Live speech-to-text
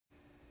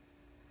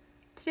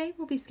Today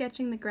we'll be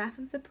sketching the graph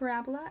of the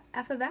parabola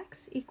f of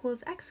x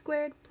equals x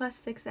squared plus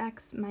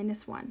 6x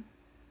minus 1.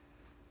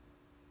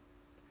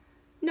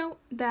 Note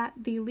that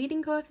the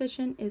leading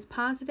coefficient is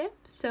positive,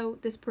 so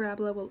this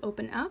parabola will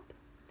open up.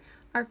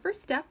 Our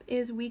first step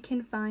is we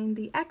can find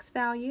the x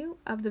value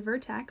of the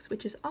vertex,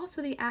 which is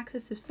also the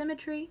axis of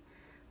symmetry,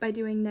 by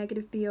doing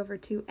negative b over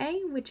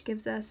 2a, which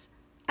gives us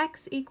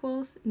x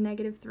equals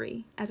negative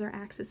 3 as our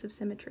axis of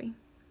symmetry.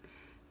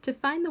 To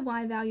find the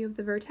y value of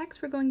the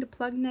vertex, we're going to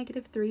plug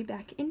negative 3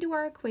 back into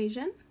our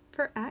equation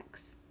for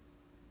x.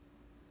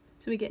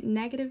 So we get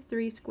negative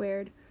 3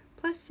 squared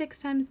plus 6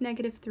 times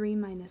negative 3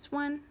 minus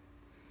 1,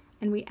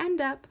 and we end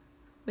up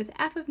with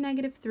f of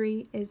negative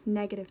 3 is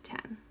negative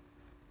 10.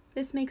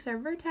 This makes our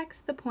vertex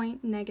the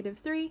point negative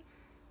 3,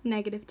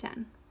 negative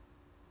 10.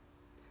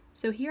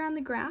 So here on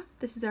the graph,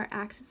 this is our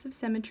axis of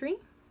symmetry,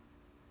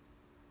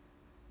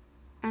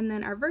 and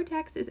then our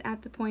vertex is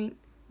at the point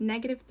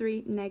negative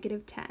 3,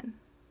 negative 10.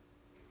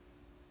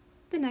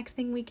 The next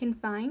thing we can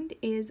find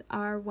is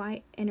our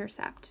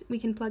y-intercept. We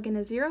can plug in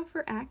a 0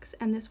 for x,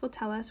 and this will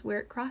tell us where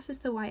it crosses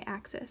the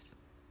y-axis.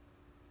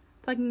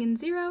 Plugging in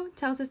 0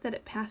 tells us that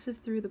it passes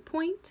through the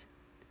point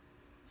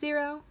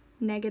 0,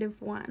 negative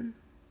 1.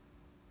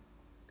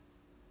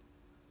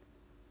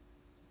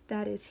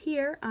 That is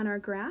here on our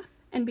graph,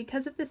 and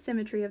because of the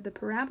symmetry of the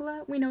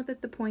parabola, we know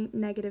that the point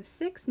negative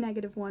 6,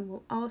 negative 1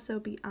 will also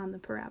be on the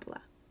parabola.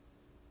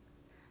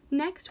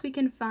 Next, we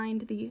can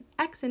find the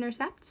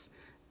x-intercepts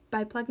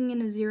by plugging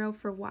in a 0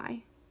 for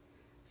y.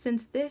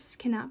 Since this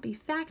cannot be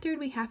factored,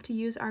 we have to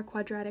use our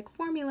quadratic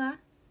formula,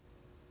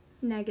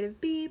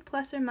 negative b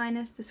plus or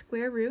minus the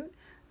square root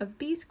of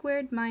b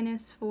squared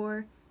minus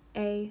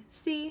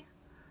 4ac,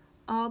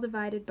 all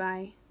divided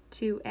by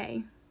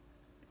 2a.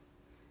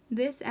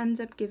 This ends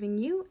up giving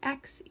you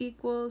x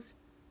equals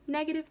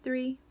negative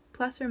 3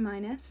 plus or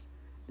minus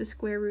the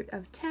square root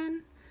of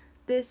 10.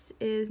 This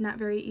is not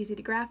very easy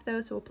to graph though,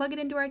 so we'll plug it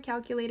into our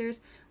calculators.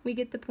 We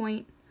get the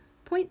point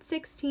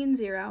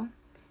 0.160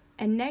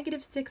 and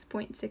negative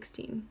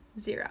 6.160.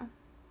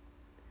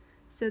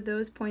 So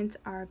those points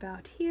are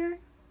about here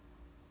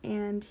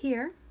and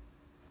here.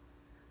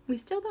 We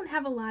still don't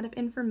have a lot of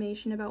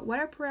information about what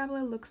our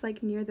parabola looks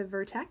like near the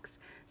vertex,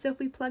 so if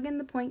we plug in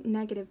the point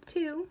negative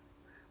 2,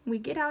 we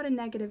get out a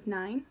negative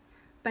 9.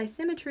 By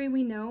symmetry,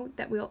 we know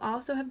that we'll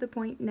also have the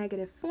point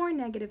negative 4,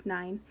 negative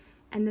 9,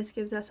 and this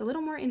gives us a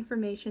little more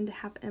information to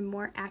have a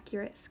more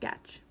accurate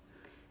sketch.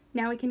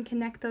 Now we can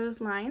connect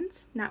those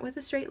lines, not with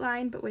a straight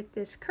line, but with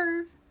this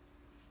curve,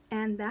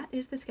 and that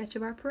is the sketch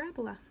of our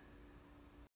parabola.